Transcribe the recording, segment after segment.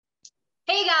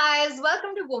Hey guys,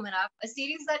 welcome to Woman Up, a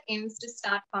series that aims to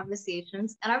start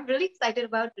conversations. And I'm really excited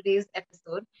about today's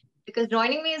episode because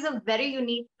joining me is a very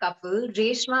unique couple,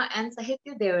 Reshma and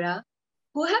Sahitya Dewda,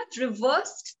 who have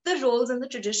reversed the roles in the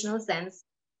traditional sense,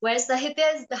 where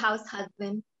Sahitya is the house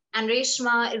husband and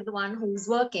Reshma is the one who's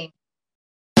working.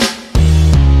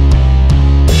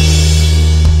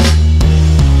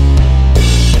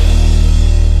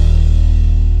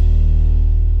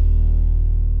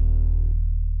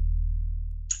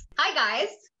 Hi guys,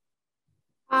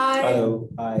 Hi. Hello,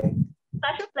 hi.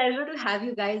 such a pleasure to have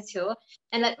you guys here.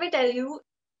 And let me tell you,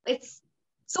 it's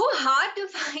so hard to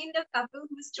find a couple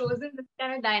who's chosen this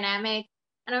kind of dynamic.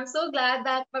 And I'm so glad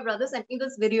that my brother sent me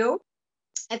this video.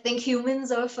 I think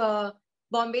Humans of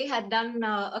Bombay had done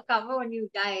a cover on you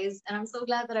guys. And I'm so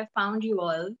glad that I found you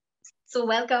all. So,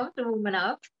 welcome to Woman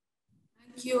Up.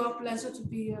 Thank you. A pleasure to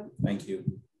be here. Thank you.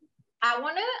 I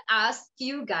want to ask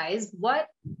you guys, what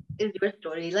is your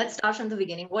story? Let's start from the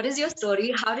beginning. What is your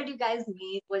story? How did you guys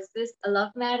meet? Was this a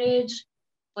love marriage?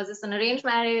 Was this an arranged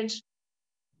marriage?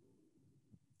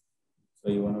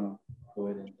 So you wanna go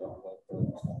ahead and talk about the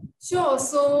Sure.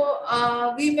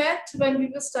 So we met when we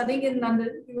were studying in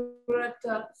London. We were at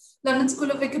London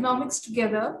School of Economics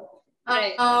together.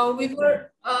 Right. I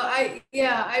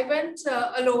went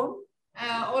alone,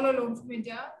 all alone from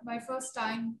India. My first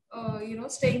time,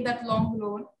 staying that long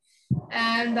alone.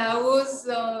 And I was,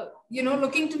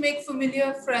 looking to make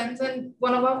familiar friends. And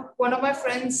one of my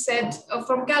friends said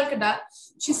from Calcutta,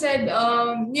 she said,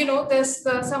 there's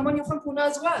someone here from Pune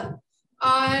as well.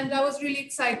 And I was really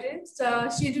excited.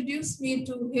 She introduced me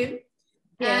to him,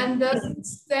 Yeah. and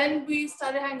since then we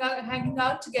started hanging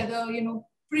out together.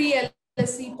 Pre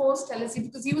LSE, post LSE,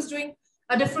 because he was doing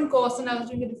a different course and I was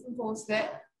doing a different course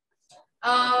there.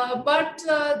 But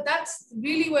that's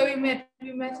really where we met.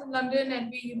 We met in London and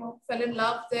we, fell in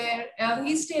love there.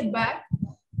 He stayed back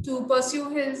to pursue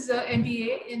his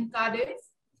MBA in Cardiff.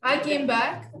 I came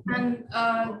back and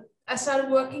I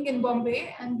started working in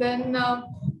Bombay. And then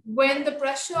when the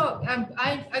pressure,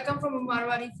 I come from a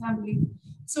Marwari family.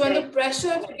 So when the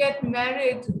pressure to get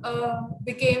married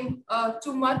became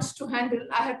too much to handle,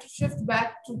 I had to shift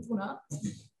back to Pune.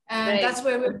 And that's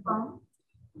where we're from.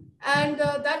 And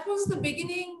that was the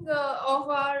beginning of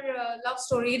our love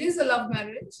story. It is a love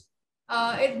marriage.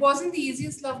 It wasn't the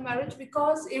easiest love marriage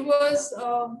because it was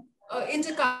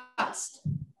intercaste.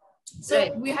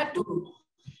 So we had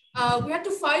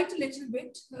to fight a little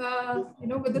bit,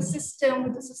 with the system,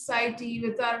 with the society,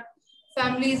 with our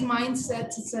families'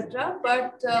 mindsets, etc.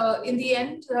 But in the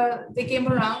end, they came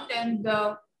around, and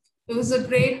it was a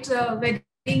great wedding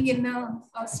in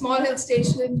a small hill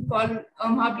station called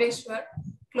Mahabaleshwar,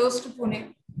 close to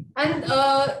Pune. And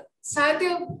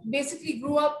Sahitya basically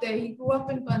grew up there. He grew up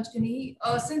in Panchgani.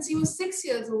 Since he was 6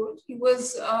 years old, he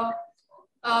was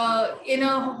in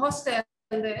a hostel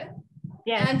there.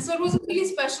 Yeah. And so it was a really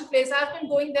special place. I've been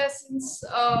going there since,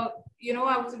 I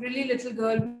was a really little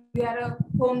girl. We had a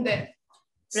home there.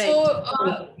 So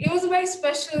it was a very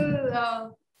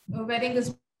special wedding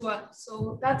as well.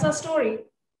 So that's our story.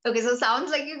 Okay, so sounds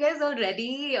like you guys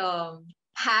already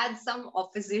had some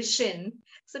opposition.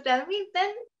 So tell me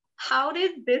then, how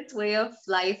did this way of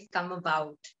life come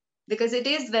about? Because it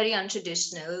is very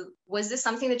untraditional. Was this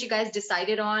something that you guys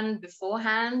decided on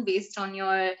beforehand based on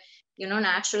your,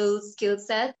 natural skill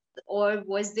set? Or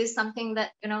was this something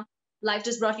that, life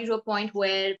just brought you to a point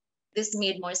where this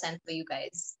made more sense for you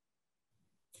guys?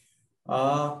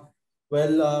 I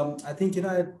think,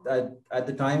 at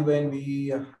the time when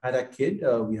we had a kid,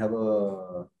 we have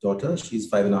a daughter. She's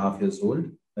 5.5 years old.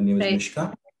 Her name is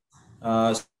Mishka.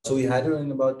 So we had her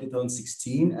in about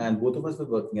 2016, and both of us were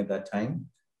working at that time.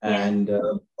 And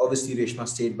obviously, Reshma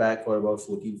stayed back for about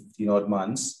 14, 15 odd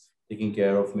months, taking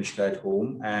care of Mishka at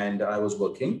home, and I was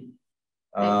working.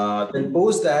 Then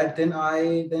post that, then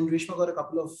Reshma got a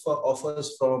couple of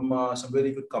offers from some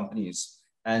really good companies,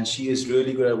 and she is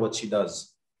really good at what she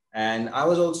does. And I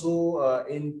was also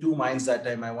in two minds that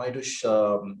time. I wanted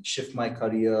to shift my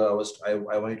career.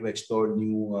 I wanted to explore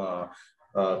new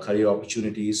career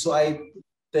opportunities. So I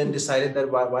then decided that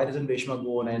why doesn't Reshma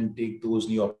go on and take those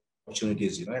new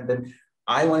opportunities, And then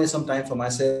I wanted some time for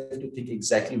myself to think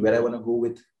exactly where I want to go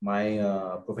with my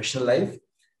professional life.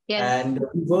 And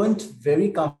we weren't very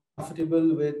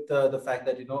comfortable with the fact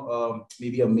that,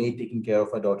 maybe a maid taking care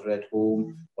of our daughter at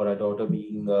home, or our daughter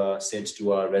being sent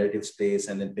to our relative's place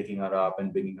and then picking her up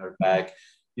and bringing her back.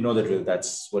 You know the drill.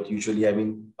 That's what usually,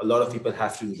 a lot of people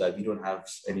have to do that. We don't have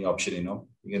any option,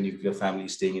 Being a nuclear family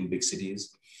staying in big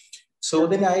cities. So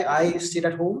then I stayed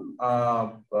at home,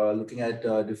 looking at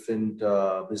different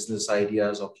business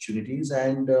ideas, opportunities,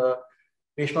 and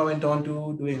Reshma went on to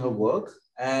doing her work,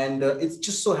 and it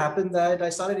just so happened that I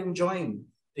started enjoying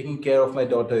taking care of my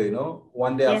daughter.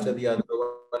 One day Yeah. after the other,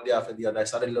 one day after the other, I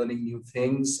started learning new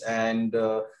things, and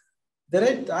then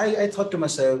I thought to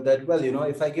myself that, well,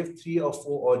 if I give 3 or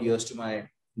 4 odd years to my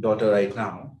daughter right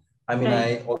now, I mean,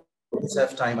 Right. I always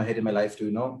have time ahead in my life to,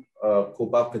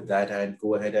 cope up with that and go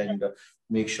ahead and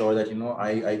make sure that,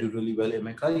 I do really well in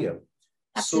my career.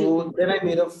 Absolutely. So then I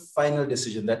made a final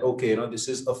decision that, okay, this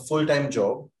is a full-time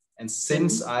job. And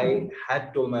since I had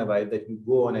told my wife that you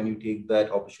go on and you take that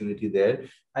opportunity there,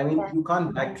 I mean, you can't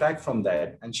backtrack from that.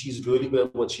 And she's really good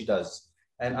at what she does.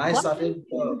 And I What? started.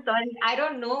 Sorry, I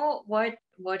don't know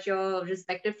what your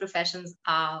respective professions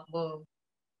are. Well,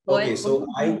 Okay, what so do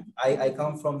you do? I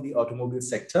come from the automobile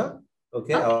sector.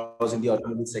 Okay, I Okay. was in the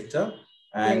automobile sector,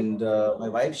 Right. and my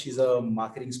wife, she's a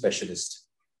marketing specialist.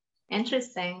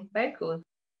 Interesting. Very cool.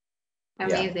 Yeah,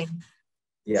 Amazing.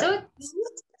 yeah. So,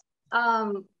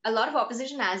 a lot of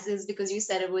opposition as is because you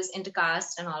said it was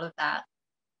intercaste and all of that.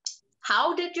 How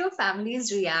did your families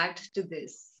react to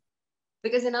this?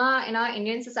 Because in our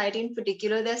Indian society in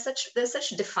particular, there's such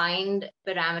defined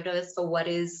parameters for what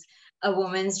is a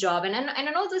woman's job, and I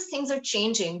know those things are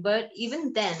changing, but even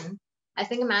then, I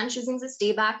think a man choosing to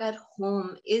stay back at home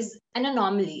is an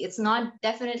anomaly. It's not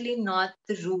definitely not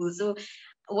the rule. So,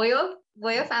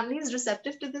 were your families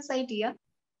receptive to this idea?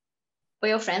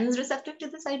 Were your friends receptive to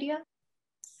this idea?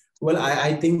 Well,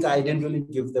 I think I didn't really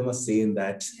give them a say in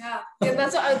that. Yeah,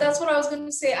 that's what I was going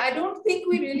to say. I don't think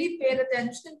we really paid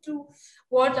attention to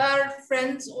what our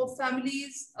friends or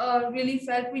families really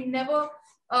felt. We never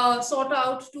sought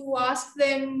out to ask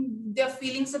them their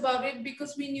feelings about it,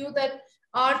 because we knew that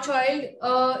our child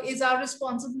is our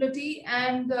responsibility,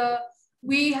 and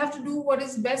we have to do what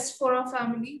is best for our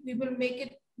family. We will make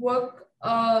it work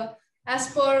as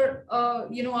per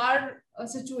our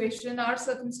situation, our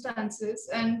circumstances,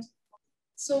 and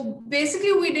so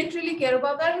basically, we didn't really care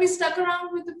about that. We stuck around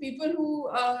with the people who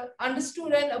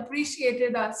understood and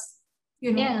appreciated us.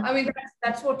 Yeah. I mean,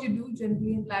 that's what you do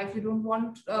generally in life. You don't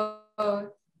want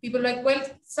people like, well,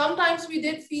 sometimes we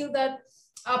did feel that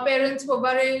our parents were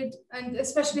worried, and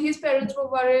especially his parents were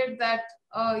worried that,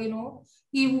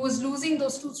 he was losing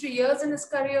those 2, 3 years in his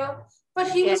career. But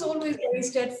he Yeah. was always very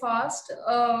steadfast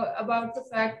about the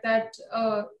fact that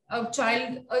a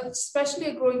child, especially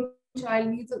a growing child,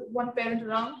 needs one parent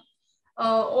around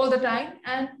all the time,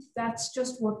 and that's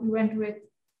just what we went with.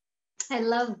 I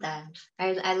love that.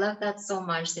 I love that so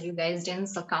much that you guys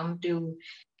didn't succumb to,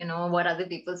 what other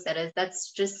people said.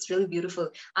 That's just really beautiful.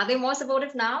 Are they more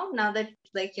supportive now that,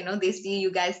 like, they see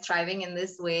you guys thriving in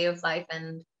this way of life,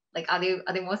 and like, are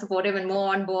they more supportive and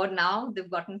more on board now? They've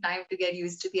gotten time to get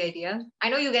used to the idea. I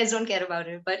know you guys don't care about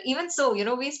it, but even so,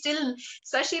 we still,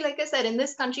 especially like I said, in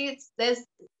this country,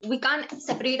 we can't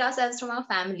separate ourselves from our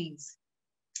families.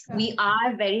 We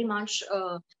are very much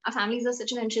our families are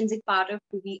such an intrinsic part of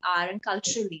who we are, and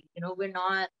culturally, we're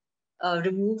not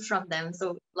removed from them.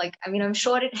 So, like, I mean, I'm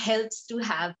sure it helps to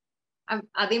have.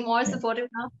 Are they more supportive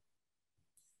now?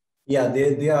 Yeah,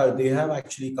 they have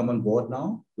actually come on board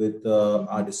now with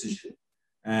our decision,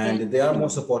 Yeah. and they are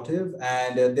more supportive,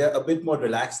 and they're a bit more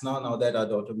relaxed now that our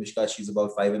daughter Mishka, she's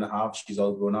about 5.5, she's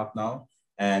all grown up now,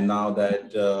 and now that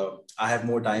I have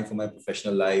more time for my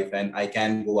professional life, and I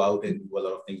can go out and do a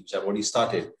lot of things which I've already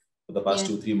started for the past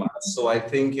Yeah. 2, 3 months. So I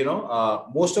think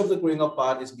most of the growing up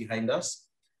part is behind us,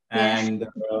 Yeah. and I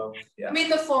yeah. mean,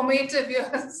 the formative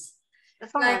years.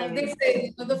 That's Like fine. they say,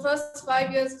 the first 5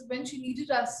 years is when she needed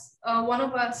us, one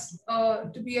of us,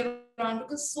 to be around,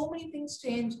 because so many things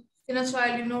change in a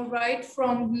child, right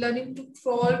from learning to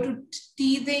crawl to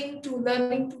teething to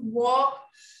learning to walk,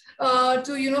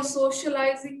 to,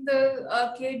 socializing the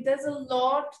kid. There's a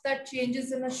lot that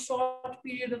changes in a short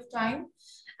period of time.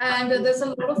 And there's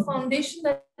a lot of foundation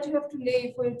that you have to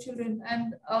lay for your children.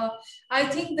 And I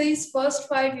think these first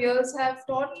 5 years have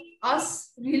taught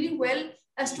us really well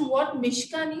as to what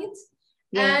Mishka needs.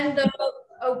 Yeah. And,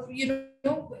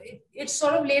 it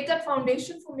sort of laid that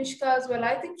foundation for Mishka as well.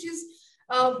 I think she's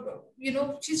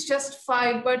just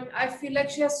 5, but I feel like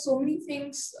she has so many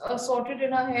things sorted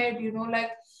in her head,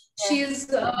 like she's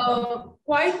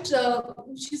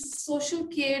she's a social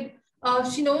kid.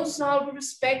 She knows how to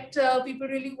respect people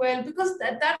really well, because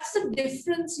that's the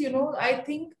difference, I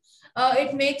think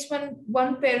it makes when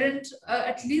one parent,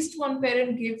 at least one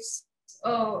parent gives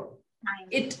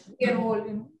it their all.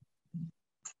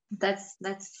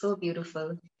 That's so beautiful.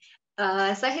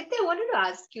 Sahitya, I wanted to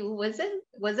ask you, was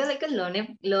there like a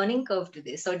learning curve to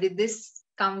this, or did this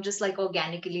come just like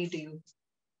organically to you?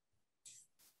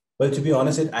 Well, to be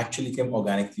honest, it actually came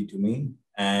organically to me.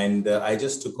 And I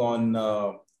just took on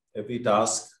every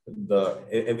task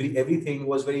everything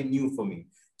was very new for me.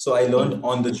 So I learned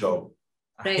on the job.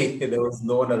 Right. There was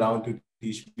no one around to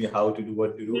teach me how to do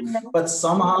what to do. But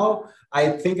somehow I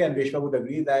think, and Reshma would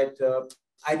agree, that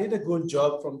I did a good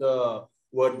job from the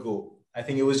word go. I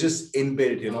think it was just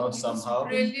inbuilt, somehow.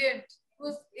 Brilliant.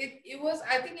 It was,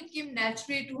 I think it came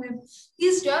naturally to him.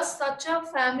 He's just such a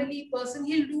family person.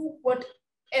 He'll do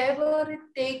whatever it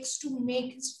takes to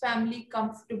make his family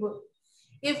comfortable.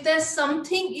 If there's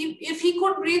something, if he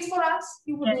could breathe for us,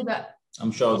 he would do that.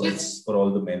 I'm sure that's for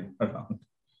all the men around.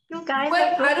 You guys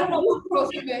well, I don't know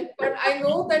about men, but I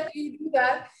know that he do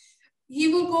that. He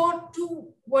will go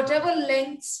to whatever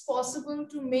lengths possible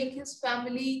to make his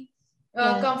family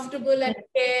comfortable and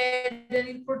cared, and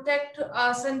he'll protect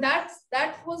us. And that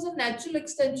was a natural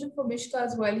extension for Mishka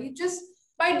as well. He just,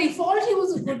 by default, he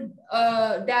was a good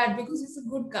dad because he's a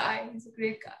good guy. He's a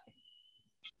great guy.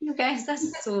 You guys are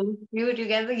so cute. You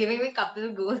guys are giving me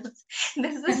couple goals.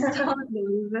 This is so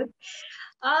adorable.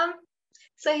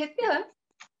 Sahitya,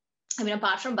 I mean,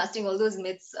 apart from busting all those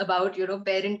myths about,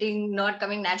 parenting not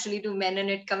coming naturally to men and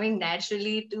it coming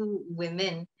naturally to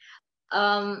women,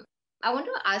 I want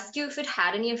to ask you if it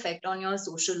had any effect on your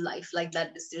social life, like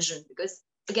that decision, because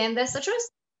again, there's such a,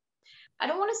 I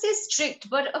don't want to say strict,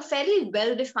 but a fairly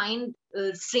well-defined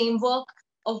framework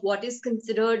of what is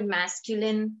considered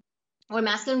masculine or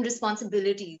masculine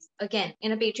responsibilities. Again,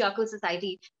 in a patriarchal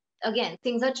society, again,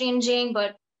 things are changing,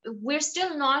 but we're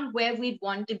still not where we'd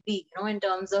want to be, in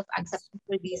terms of acceptance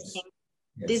for these things.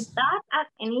 Yes. Did that at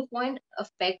any point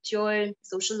affect your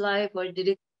social life, or did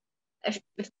it,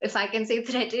 if I can say,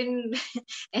 threaten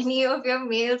any of your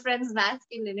male friends'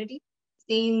 masculinity,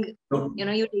 seeing,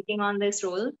 you taking on this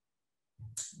role?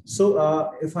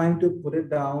 So if I'm to put it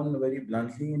down very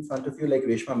bluntly in front of you, like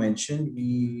Reshma mentioned,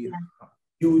 you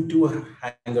do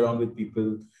hang around with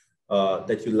people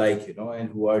that you like, and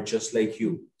who are just like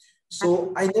you.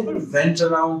 So I never went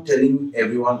around telling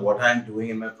everyone what I'm doing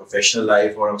in my professional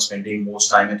life or I'm spending most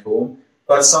time at home,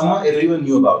 but somehow everyone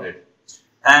knew about it.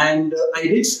 And I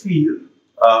did feel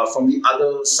from the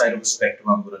other side of the spectrum,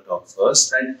 I'm going to talk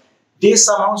first, that they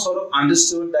somehow sort of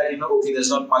understood that, okay, there's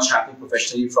not much happening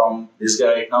professionally from this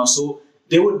guy right now. So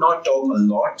they would not talk a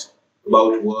lot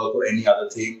about work or any other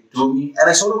thing to me. And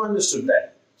I sort of understood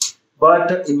that.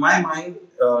 But in my mind,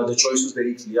 the choice was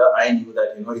very clear. I knew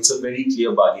that, it's a very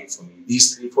clear bargain for me.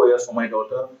 These 3-4 years for my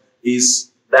daughter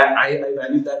is that I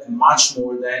value that much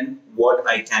more than what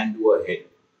I can do ahead.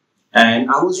 And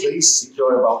I was very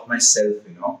secure about myself,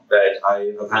 that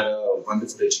I have had a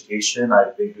wonderful education.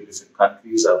 I've been to different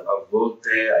countries. I've worked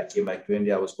there. I came back to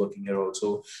India. I was working here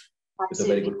also with a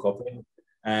very good corporate.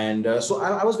 And so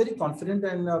I was very confident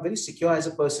and very secure as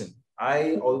a person.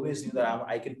 I always knew that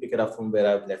I can pick it up from where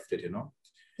I've left it,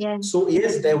 Yeah. So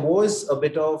yes, there was a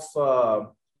bit of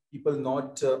people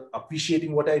not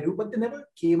appreciating what I do, but they never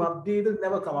came up. They will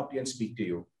never come up to you and speak to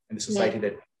you in the society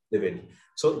that they live in.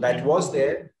 So that was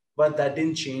there, but that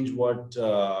didn't change what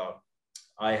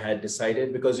I had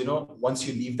decided, because, once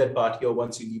you leave that party or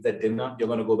once you leave that dinner, you're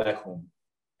going to go back home.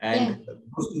 And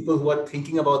those people who are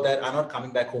thinking about that are not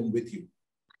coming back home with you.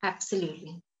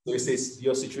 Absolutely. So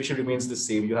your situation remains the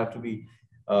same. You have to be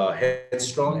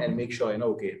headstrong and make sure,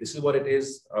 okay, this is what it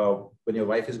is. When your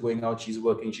wife is going out, she's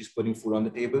working, she's putting food on the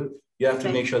table. You have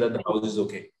to make sure that the house is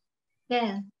okay.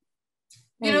 Yeah.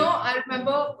 I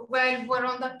remember while we're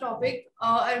on that topic,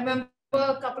 I remember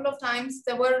a couple of times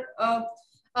there were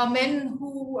men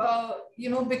who,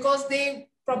 because they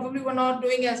probably were not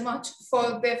doing as much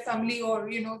for their family or,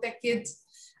 their kids.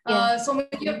 So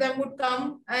many of them would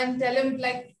come and tell him,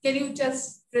 like, can you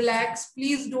just relax?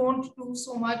 Please don't do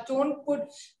so much. Don't put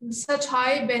such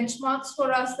high benchmarks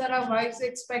for us that our wives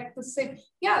expect the same.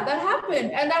 Yeah, that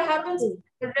happened. And that happens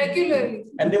regularly.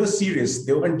 And they were serious.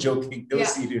 They weren't joking. They were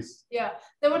serious. Yeah.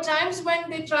 There were times when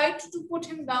they tried to put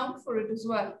him down for it as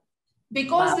well.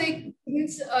 Because they couldn't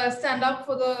stand up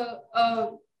for the,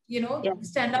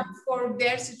 stand up for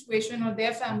their situation or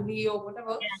their family or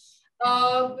whatever.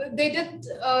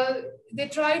 They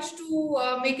tried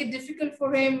to make it difficult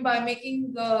for him by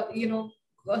making,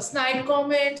 snide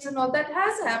comments and all that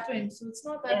has happened. So it's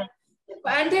not that.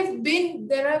 And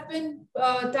there have been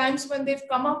times when they've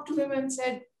come up to him and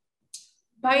said,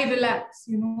 "Bhai, relax,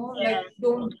 like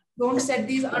don't set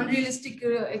these unrealistic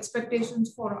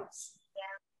expectations for us."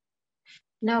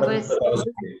 No, but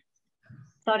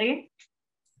sorry.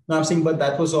 No, I'm saying, but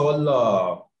that was all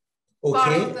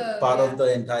okay. Part of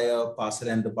the entire parcel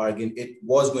and the bargain. It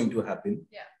was going to happen.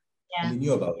 Yeah. And we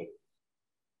knew about it.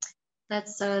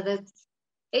 That's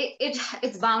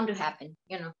It's bound to happen,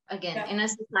 again, in a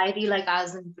society like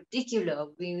ours in particular.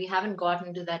 We haven't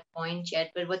gotten to that point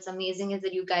yet, but what's amazing is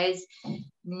that you guys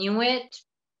knew it,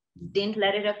 didn't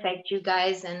let it affect you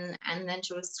guys, and then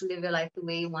chose to live your life the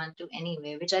way you want to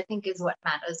anyway, which I think is what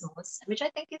matters most, which I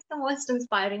think is the most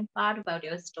inspiring part about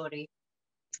your story.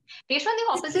 Based on the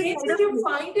It's opposite great side that of you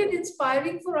find it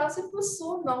inspiring. For us, it was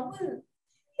so normal.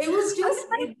 It was just,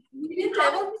 we didn't how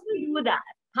ever. many people do that?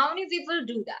 How many people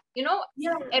do that?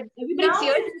 Yeah. Everybody Now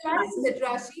fears I realize it,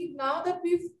 Rashi. Now that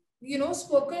we've,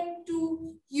 spoken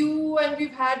to you and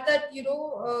we've had that,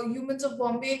 Humans of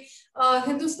Bombay,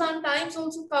 Hindustan Times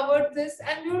also covered this,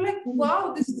 and we were like,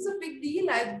 wow, this is a big deal.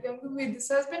 This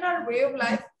has been our way of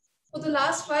life for the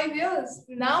last 5 years.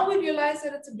 Now we realize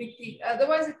that it's a big deal.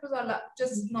 Otherwise, it was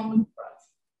just normal for us.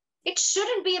 it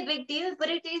shouldn't be a big deal, but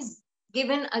it is,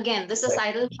 given again the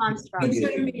societal construct. It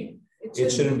shouldn't be.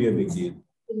 It shouldn't be a big deal.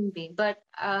 Shouldn't be. But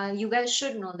you guys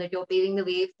should know that you're paving the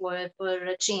way for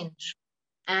a change,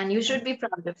 and you should be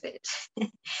proud of it.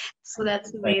 So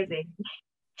that's amazing.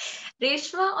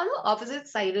 Reshma, on the opposite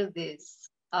side of this,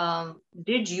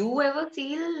 did you ever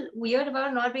feel weird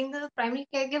about not being the primary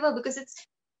caregiver? Because it's,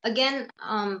 again,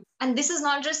 and this is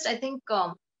not just, I think,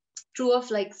 true of,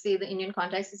 like, say, the Indian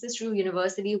context. This is true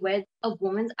universally, where a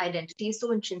woman's identity is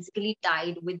so intrinsically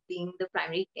tied with being the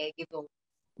primary caregiver.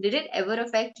 Did it ever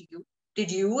affect you?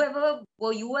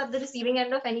 Were you at the receiving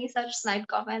end of any such snide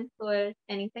comments or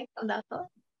anything of that sort?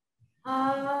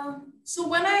 So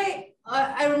when I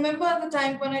remember the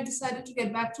time when I decided to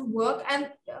get back to work and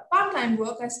part-time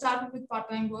work. I started with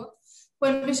part-time work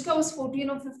when Mishka was 14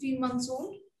 or 15 months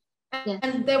old,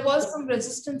 and there was some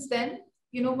resistance then.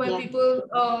 Where people,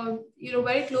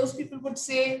 very close people would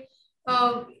say,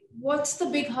 "What's the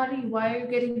big hurry? Why are you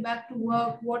getting back to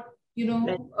work? Why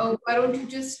don't you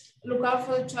just look out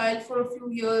for the child for a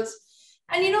few years?"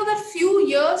 And that few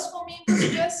years for me was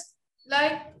just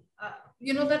like,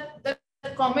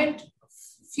 that comment,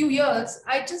 few years.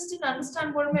 I just didn't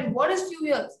understand what it meant. What is few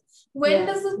years? When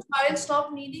does the child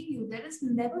stop needing you? There is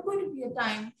never going to be a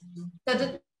time that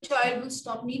the child will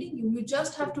stop needing you. You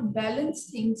just have to balance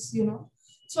things.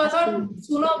 So I thought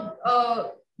sooner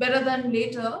better than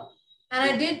later, and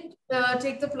I did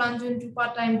take the plunge into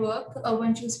part-time work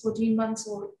when she was 14 months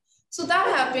old. So that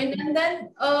happened, and then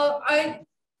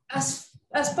as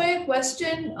per your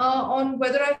question on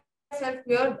whether I felt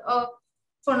weird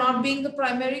for not being the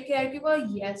primary caregiver,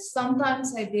 yes,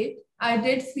 sometimes I did. I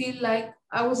did feel like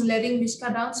I was letting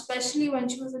Mishka down, especially when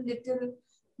she was a little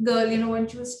girl. When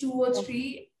she was 2 or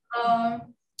 3.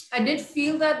 I did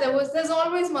feel that there's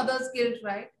always mother's guilt,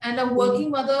 right? And a working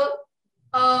mother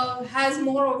has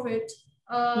more of it.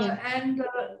 And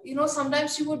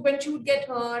sometimes when she would get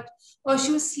hurt or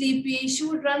she was sleepy, she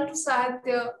would run to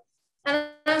Sahitya. And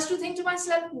I used to think to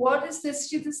myself, what is this?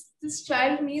 This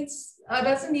child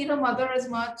doesn't need a mother as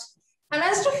much. And I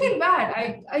used to feel bad.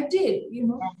 I did,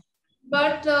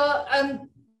 But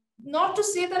not to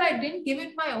say that I didn't give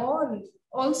it my all.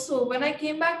 Also, when I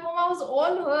came back home, I was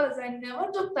all hers. I never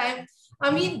took time.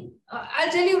 I mean, I'll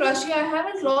tell you, Rashi, I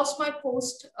haven't lost my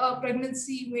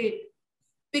post-pregnancy weight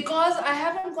because I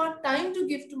haven't got time to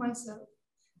give to myself.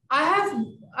 I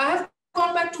have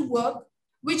gone back to work,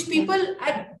 which people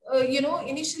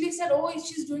initially said, oh,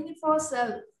 she's doing it for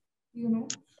herself,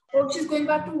 or she's going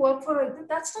back to work for her.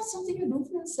 That's not something you do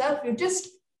for yourself. You just,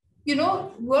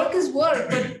 work is work,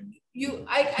 but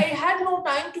I had no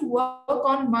time to work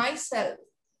on myself.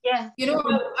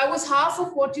 I was half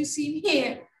of what you see me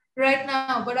here right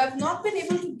now, but I've not been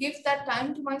able to give that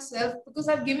time to myself because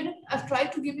I've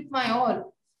tried to give it my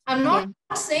all. I'm not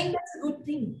saying that's a good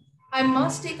thing. I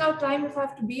must take out time if I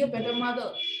have to be a better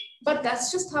mother. But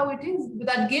that's just how it is.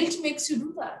 That guilt makes you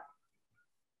do that.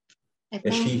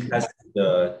 She has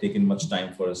taken much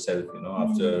time for herself,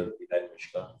 after we had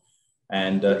Mishka.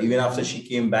 And even after she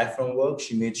came back from work,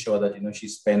 she made sure that, she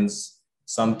spends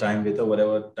some time with her,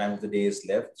 whatever time of the day is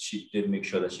left. She did make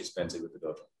sure that she spends it with the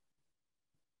daughter.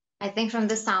 I think from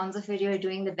the sounds of it, you're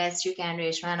doing the best you can,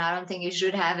 Reshma, and I don't think you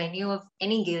should have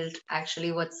any guilt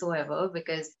actually whatsoever,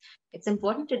 because it's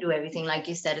important to do everything. Like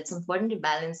you said, it's important to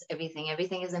balance everything.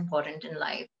 Everything is important in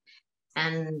life.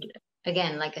 And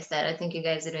again, like I said, I think you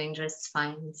guys are doing just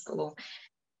fine. So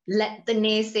let the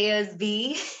naysayers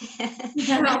be. Keep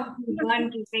on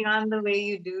keeping on the way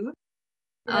you do.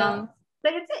 So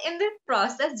in this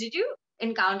process, did you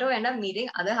encounter or end up meeting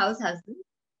other house husbands?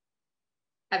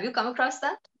 Have you come across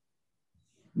that?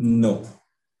 No.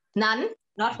 None?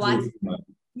 Not one?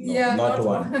 No, not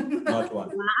one. Not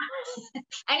one.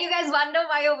 And you guys wonder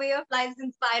why your way of life is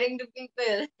inspiring to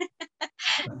people.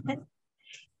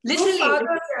 Literally. Good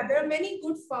fathers, there are many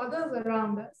good fathers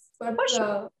around us. But For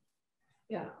sure.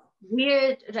 yeah.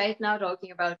 We're right now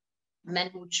talking about men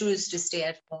who choose to stay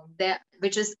at home. There,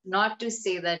 which is not to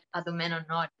say that other men are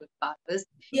not good fathers.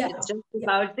 Yeah. It's just Yeah.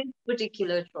 about this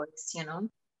particular choice, you know.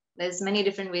 There's many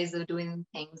different ways of doing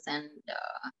things, and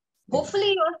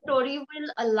hopefully your story will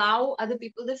allow other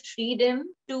people the freedom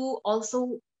to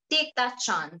also take that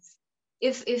chance.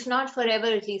 If not forever,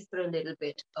 at least for a little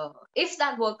bit. If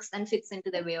that works and fits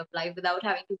into their way of life without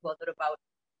having to bother about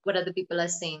what other people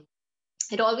are saying.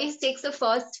 It always takes the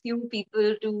first few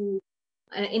people to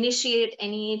initiate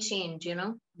any change, you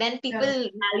know. Then people Yeah.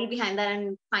 rally behind that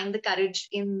and find the courage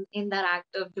in that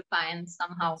act of defiance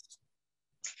somehow.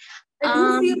 I do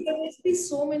feel Um, there must be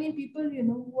so many people,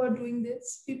 who are doing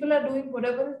this. People are doing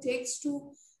whatever it takes to,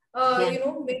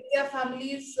 yeah, make their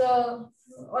families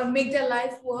or make their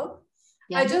life work.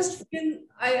 I yeah, just feel,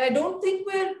 I don't think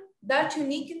we're that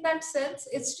unique in that sense.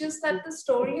 It's just that the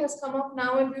story has come up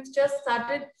now and we've just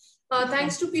started, yeah,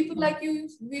 thanks to people like you,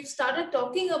 we've started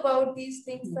talking about these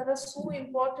things that are so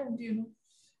important.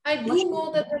 I for do sure.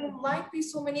 know that there might be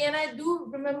so many, and I do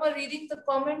remember reading the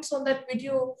comments on that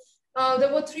video.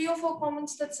 There were 3 or 4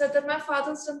 comments that said that my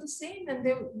father's done the same, and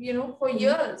for Mhm.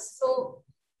 years. So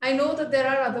I know that there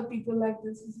are other people like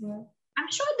this as well. I'm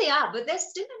sure they are, but they're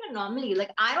still an anomaly.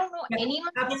 Like I don't know Yeah,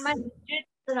 anyone in my absolutely. immediate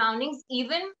surroundings,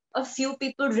 even a few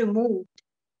people removed,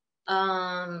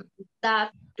 um,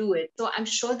 that do it. So I'm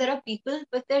sure there are people,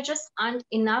 but there just aren't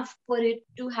enough for it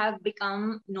to have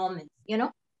become normal, you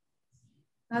know?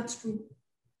 That's true.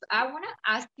 I want to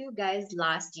ask you guys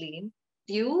lastly,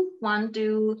 do you want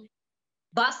to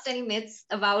bust any myths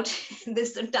about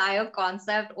this entire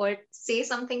concept or say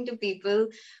something to people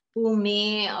who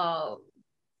may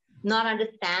not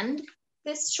understand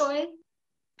this choice?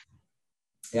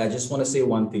 Yeah, I just want to say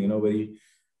one thing, very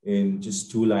in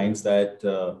just 2 lines that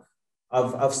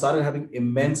I've started having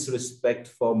immense respect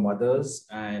for mothers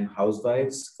and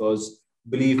housewives because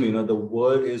believe me, the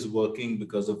world is working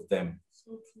because of them.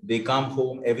 So true. They come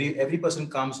home, every person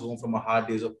comes home from a hard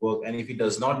days of work, and if he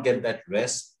does not get that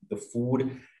rest, the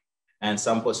food, and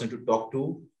some person to talk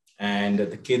to, and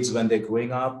the kids when they're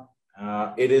growing up,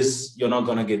 you're not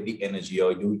going to get the energy,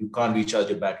 or you can't recharge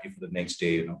your battery for the next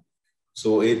day.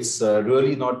 So it's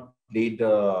really not laid.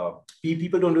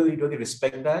 People don't really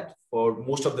respect that for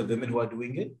most of the women who are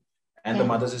doing it, and the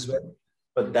Yeah. mothers as well.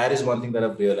 But that is one thing that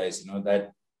I've realized,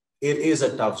 that it is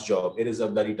a tough job. It is a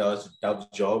very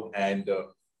tough job, and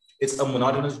it's a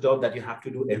monotonous job that you have to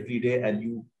do every day, and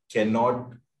you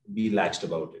cannot be laxed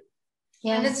about it.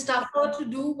 And Yeah. it's tougher to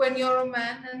do when you're a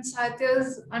man, and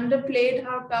Satya's underplayed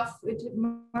how tough it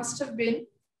must have been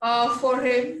for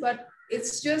him. But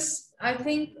it's just, I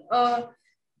think,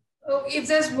 if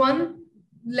there's one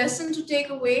lesson to take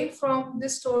away from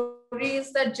this story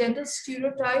is that gender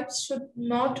stereotypes should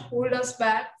not hold us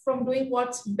back from doing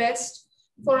what's best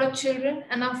for our children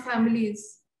and our families.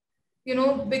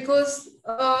 Because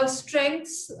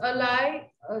strengths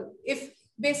lie, if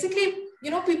basically,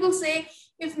 people say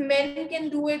if men can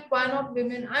do it, why not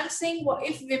women? I'm saying,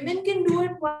 if women can do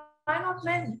it, why not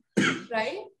men?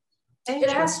 Right? It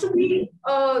Very has true. to be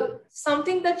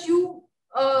something that you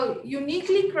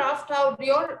uniquely craft out.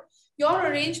 Your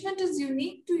arrangement is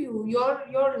unique to you.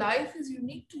 Your life is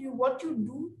unique to you. What you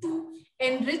do to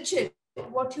enrich it,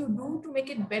 what you do to make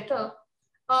it better,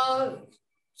 uh,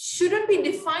 shouldn't be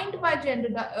defined by gender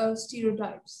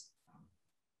stereotypes.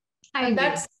 I And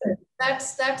agree.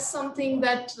 that's something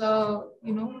that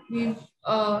we've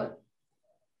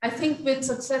I think we'll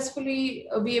successfully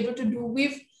be able to do.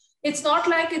 It's not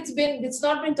like it's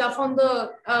not been tough on the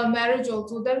marriage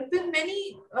also. There have been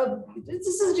many, this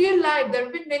is real life. There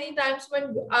have been many times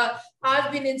when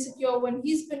I've been insecure, when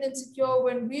he's been insecure,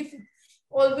 when we've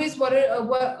always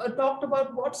talked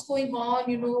about what's going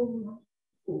on,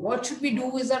 what should we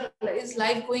do? Is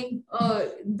life going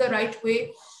the right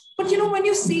way? But when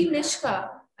you see Nishka,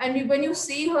 and when you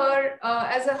see her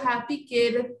as a happy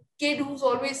kid who's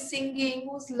always singing,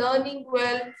 who's learning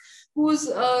well, who's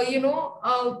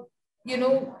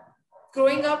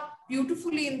growing up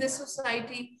beautifully in this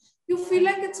society, you feel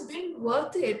like it's been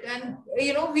worth it. And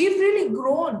we've really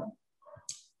grown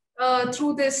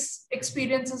through this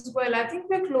experience as well. I think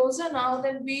we're closer now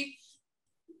than we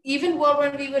even were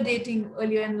when we were dating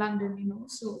earlier in London.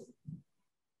 So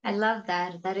I love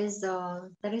that. That is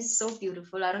so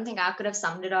beautiful. I don't think I could have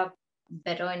summed it up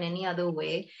better in any other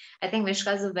way. I think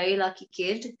Mishka is a very lucky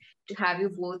kid to have you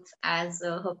both as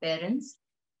her parents.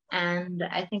 And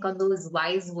I think on those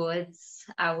wise words,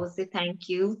 I will say thank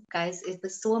you, guys. It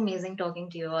was so amazing talking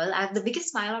to you all. I have the biggest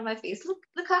smile on my face.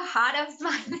 Look how hard I'm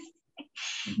smiling.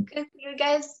 Because you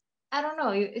guys, I don't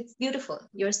know, it's beautiful.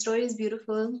 Your story is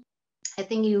beautiful. I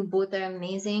think you both are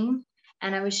amazing.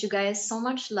 And I wish you guys so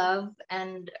much love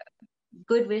and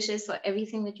good wishes for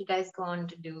everything that you guys go on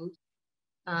to do.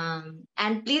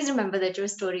 And please remember that your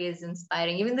story is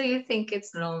inspiring, even though you think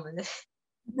it's normal.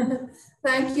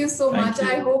 Thank you so Thank much.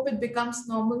 you. I hope it becomes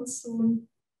normal soon.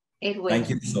 It will. Thank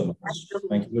you so much.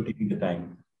 Thank you for taking the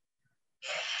time.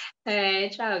 All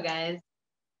right, ciao, guys.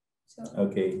 So,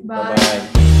 Okay. bye.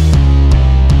 Bye-bye.